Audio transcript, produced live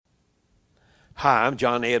Hi, I'm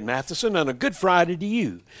John Ed Matheson, and a good Friday to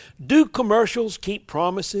you. Do commercials keep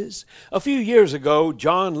promises? A few years ago,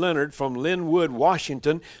 John Leonard from Linwood,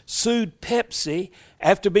 Washington, sued Pepsi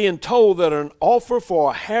after being told that an offer for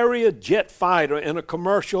a Harrier jet fighter in a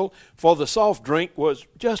commercial for the soft drink was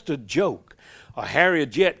just a joke. A Harrier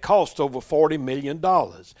jet cost over $40 million.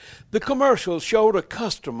 The commercial showed a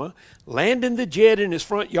customer landing the jet in his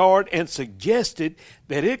front yard and suggested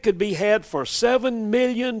that it could be had for 7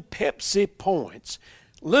 million Pepsi points.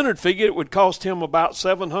 Leonard figured it would cost him about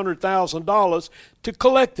 $700,000 to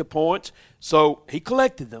collect the points, so he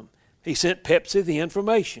collected them. He sent Pepsi the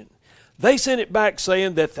information. They sent it back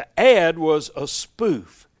saying that the ad was a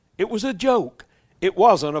spoof. It was a joke. It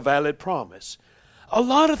wasn't a valid promise. A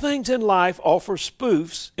lot of things in life offer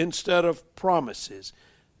spoofs instead of promises.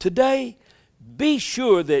 Today, be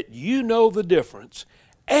sure that you know the difference.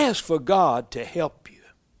 Ask for God to help